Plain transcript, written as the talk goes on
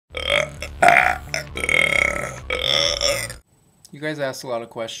You guys asked a lot of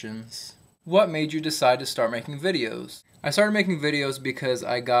questions. What made you decide to start making videos? I started making videos because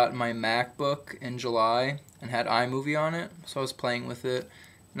I got my MacBook in July and had iMovie on it, so I was playing with it,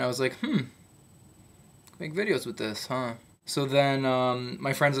 and I was like, make videos with this, huh? So then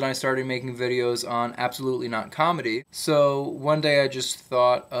my friends and I started making videos on Absolutely Not Comedy. So one day I just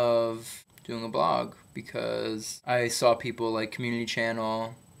thought of doing a blog because I saw people like Community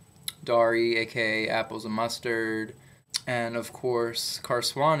Channel, Dari, aka Apples and Mustard, and of course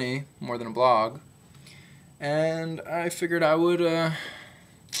Carswani, More Than a Blog. And I figured I would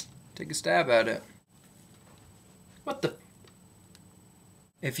take a stab at it. What the?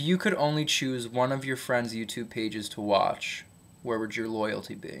 If you could only choose one of your friends' YouTube pages to watch, where would your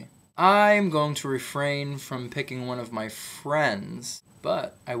loyalty be? I'm going to refrain from picking one of my friends,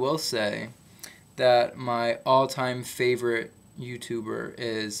 but I will say that my all-time favorite YouTuber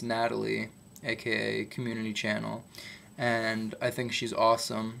is Natalie, aka Community Channel, and I think she's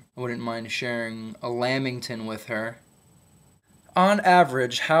awesome. I wouldn't mind sharing a Lamington with her. On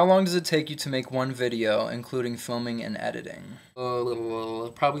average, how long does it take you to make one video, including filming and editing?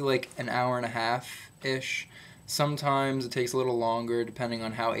 Probably like an hour and a half-ish. Sometimes it takes a little longer, depending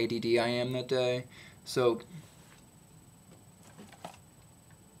on how ADD I am that day. So,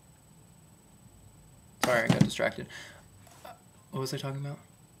 sorry, I got distracted. What was I talking about?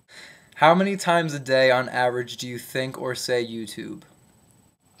 How many times a day on average do you think or say YouTube?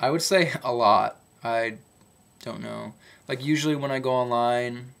 I would say a lot. I don't know. Like usually when I go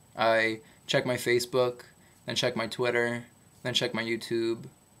online, I check my Facebook, then check my Twitter, then check my YouTube,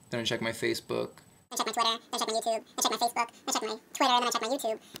 then I check my Facebook. Then check my Twitter, then check my YouTube, then check my Facebook, then check my Twitter, and then I check my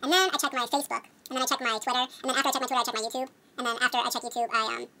YouTube. And then I check my Facebook, and then I check my Twitter, and then after I check my Twitter, I check my YouTube. And then after I check YouTube, what do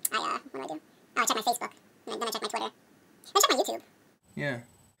I do? Oh, I check my Facebook, and then I check my Twitter. Then I check my YouTube. Yeah.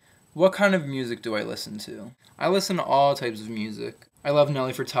 What kind of music do I listen to? I listen to all types of music. I love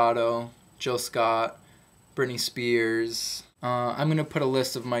Nelly Furtado, Jill Scott, Britney Spears. I'm going to put a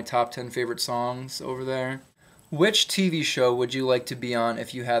list of my top 10 favorite songs over there. Which TV show would you like to be on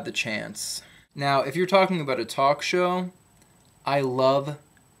if you had the chance? Now, if you're talking about a talk show, I love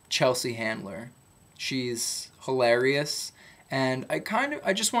Chelsea Handler. She's hilarious, and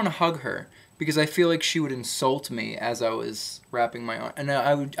I just want to hug her because I feel like she would insult me as I was wrapping my arm, and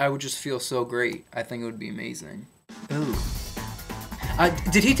I would just feel so great. I think it would be amazing. Ooh.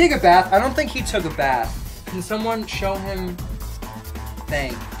 Did he take a bath? I don't think he took a bath. Can someone show him?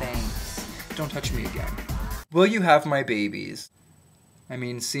 Thanks. Don't touch me again. Will you have my babies? I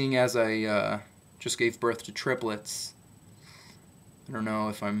mean, seeing as I just gave birth to triplets, I don't know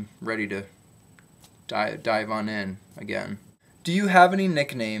if I'm ready to dive on in again. Do you have any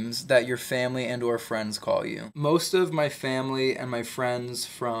nicknames that your family and or friends call you? Most of my family and my friends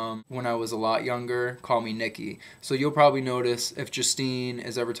from when I was a lot younger call me Nikki. So you'll probably notice if Justine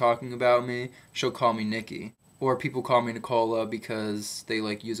is ever talking about me, she'll call me Nikki. Or people call me Nicola because they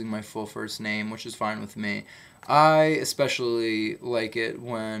like using my full first name, which is fine with me. I especially like it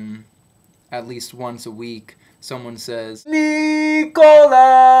when at least once a week someone says, Nicola!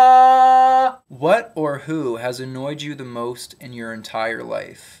 What or who has annoyed you the most in your entire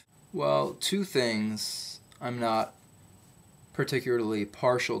life? Well, two things I'm not particularly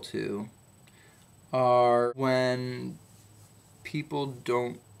partial to are when people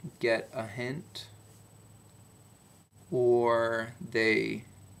don't get a hint or they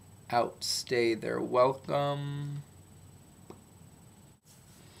outstay their welcome.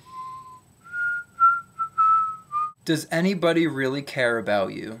 Does anybody really care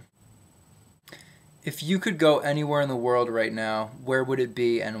about you? If you could go anywhere in the world right now, where would it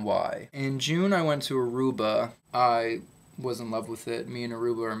be and why? In June, I went to Aruba. I was in love with it. Me and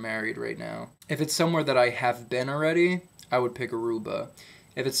Aruba are married right now. If it's somewhere that I have been already, I would pick Aruba.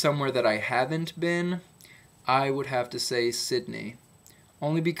 If it's somewhere that I haven't been, I would have to say Sydney.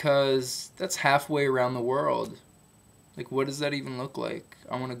 Only because that's halfway around the world. Like, what does that even look like?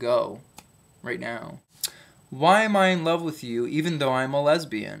 I want to go right now. Why am I in love with you even though I'm a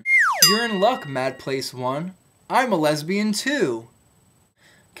lesbian? You're in luck, Mad Place 1. I'm a lesbian too.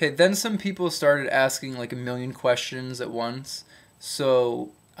 Okay, then some people started asking like a million questions at once,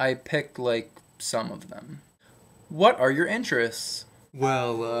 so I picked like some of them. What are your interests?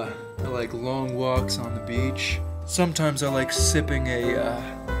 Well, I like long walks on the beach. Sometimes I like sipping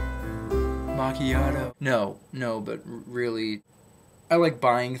a macchiato. No, but really, I like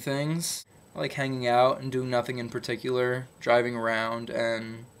buying things. I like hanging out and doing nothing in particular, driving around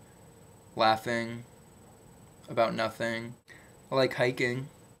and laughing about nothing. I like hiking,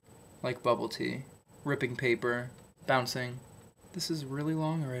 I like bubble tea, ripping paper, bouncing, This is really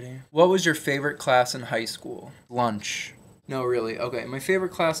long already. What was your favorite class in high school? Lunch. No, really. Okay, my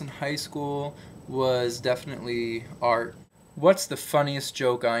favorite class in high school was definitely art. What's the funniest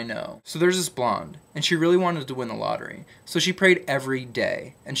joke I know? So there's this blonde, and she really wanted to win the lottery. So she prayed every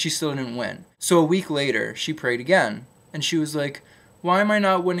day, and she still didn't win. So a week later, she prayed again, and she was like, why am I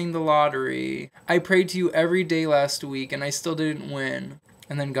not winning the lottery? I prayed to you every day last week, and I still didn't win.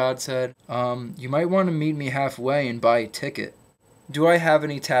 And then God said, you might want to meet me halfway and buy a ticket. Do I have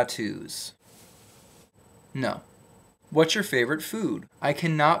any tattoos? No. What's your favorite food? I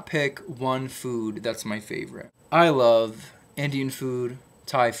cannot pick one food that's my favorite. I love Indian food,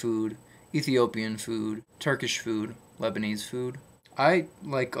 Thai food, Ethiopian food, Turkish food, Lebanese food. I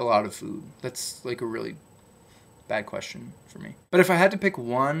like a lot of food. That's like a really bad question for me. But if I had to pick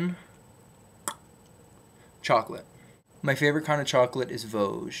one, chocolate. My favorite kind of chocolate is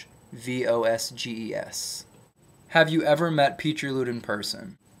Vosges. Vosges. Have you ever met Peter Lute in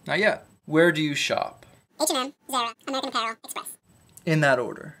person? Not yet. Where do you shop? H&M, Zara, American Apparel, Express. In that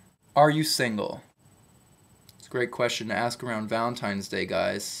order. Are you single? It's a great question to ask around Valentine's Day,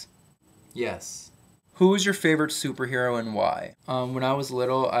 guys. Yes. Who is your favorite superhero and why? When I was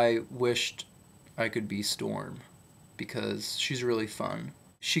little, I wished I could be Storm because she's really fun.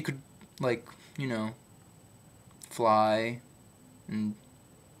 She could, like, you know, fly and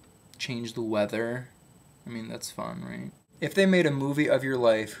change the weather. I mean, that's fun, right? If they made a movie of your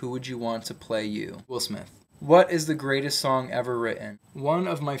life, who would you want to play you? Will Smith. What is the greatest song ever written? One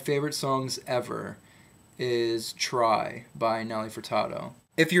of my favorite songs ever is Try by Nelly Furtado.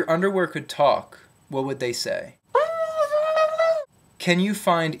 If your underwear could talk, what would they say? Can you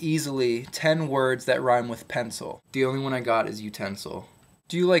find easily 10 words that rhyme with pencil? The only one I got is utensil.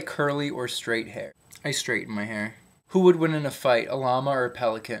 Do you like curly or straight hair? I straighten my hair. Who would win in a fight, a llama or a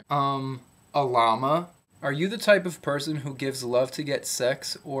pelican? A llama? Are you the type of person who gives love to get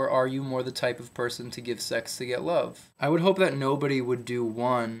sex, or are you more the type of person to give sex to get love? I would hope that nobody would do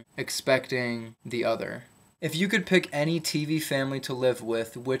one expecting the other. If you could pick any TV family to live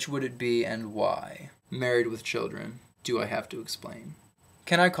with, which would it be and why? Married with Children. Do I have to explain?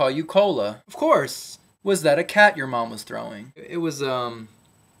 Can I call you Cola? Of course! Was that a cat your mom was throwing? It was a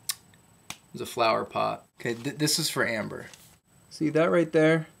flower pot. Okay, this is for Amber. See that right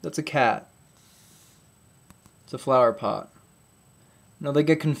there? That's a cat. It's a flower pot. No, they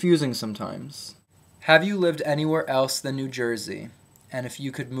get confusing sometimes. Have you lived anywhere else than New Jersey? And if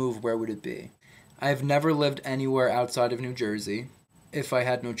you could move, where would it be? I have never lived anywhere outside of New Jersey. If I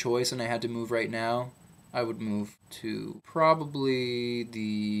had no choice and I had to move right now, I would move to probably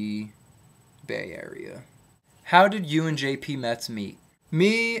the Bay Area. How did you and JP Metz meet?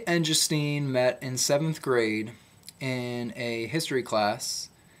 Me and Justine met in 7th grade in a history class,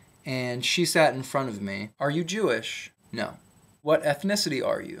 and she sat in front of me. Are you Jewish? No. What ethnicity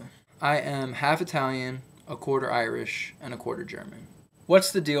are you? I am half Italian, a quarter Irish, and a quarter German.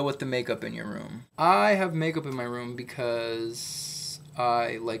 What's the deal with the makeup in your room? I have makeup in my room because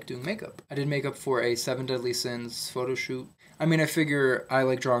I like doing makeup. I did makeup for a 7 Deadly Sins photo shoot. I mean, I figure I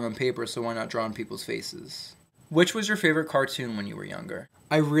like drawing on paper, so why not draw on people's faces? Which was your favorite cartoon when you were younger?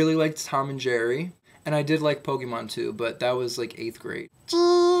 I really liked Tom and Jerry, and I did like Pokemon too, but that was like 8th grade.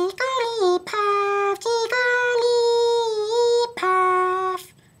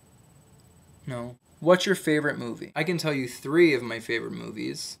 No. What's your favorite movie? I can tell you 3 of my favorite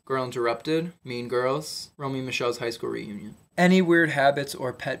movies. Girl Interrupted, Mean Girls, Romeo and Michelle's High School Reunion. Any weird habits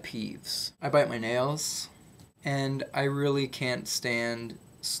or pet peeves? I bite my nails, and I really can't stand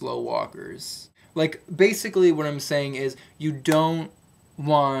slow walkers. Like, basically what I'm saying is you don't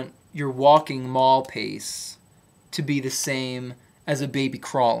want your walking mall pace to be the same as a baby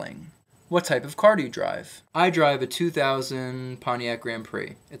crawling. What type of car do you drive? I drive a 2000 Pontiac Grand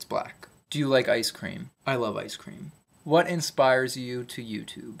Prix. It's black. Do you like ice cream? I love ice cream. What inspires you to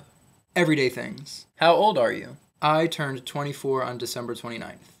YouTube? Everyday things. How old are you? I turned 24 on December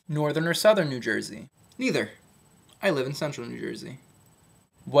 29th. Northern or southern New Jersey? Neither. I live in central New Jersey.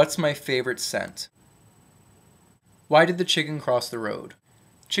 What's my favorite scent? Why did the chicken cross the road?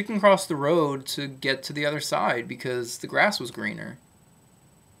 Chicken crossed the road to get to the other side because the grass was greener.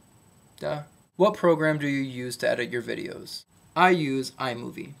 Duh. What program do you use to edit your videos? I use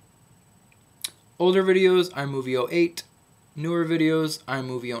iMovie. Older videos, iMovie 08. Newer videos,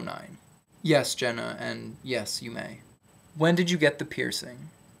 iMovie 09. Yes, Jenna, and yes, you may. When did you get the piercing?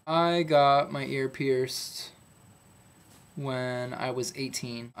 I got my ear pierced when I was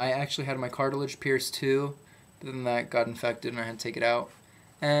 18. I actually had my cartilage pierced too, but then that got infected and I had to take it out.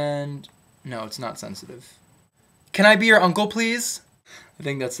 And no, it's not sensitive. Can I be your uncle, please? I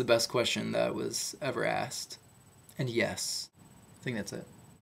think that's the best question that was ever asked. And yes. I think that's it.